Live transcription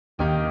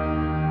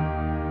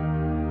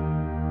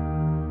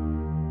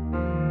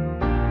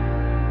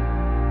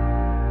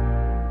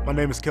My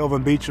name is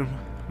Kelvin Beachum.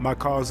 My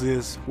cause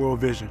is World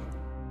Vision.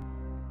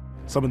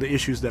 Some of the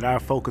issues that I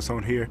focus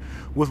on here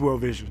with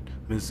World Vision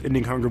is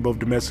ending hunger both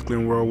domestically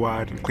and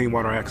worldwide, and clean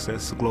water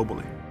access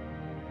globally.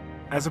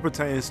 As it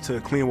pertains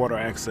to clean water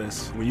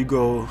access, when you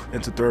go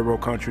into third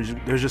world countries,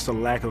 there's just a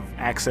lack of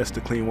access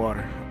to clean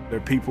water. There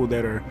are people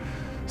that are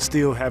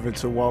still having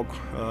to walk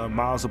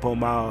miles upon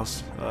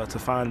miles to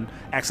find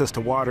access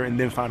to water and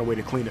then find a way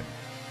to clean it.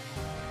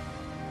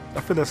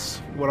 I feel that's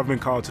what I've been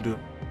called to do.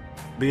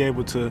 Be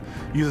able to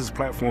use this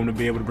platform to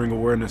be able to bring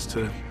awareness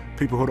to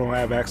people who don't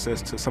have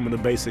access to some of the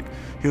basic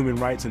human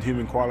rights and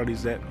human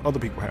qualities that other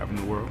people have in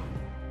the world.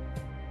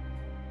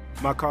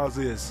 My cause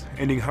is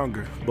ending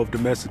hunger, both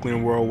domestically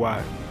and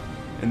worldwide,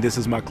 and this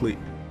is my Cleat.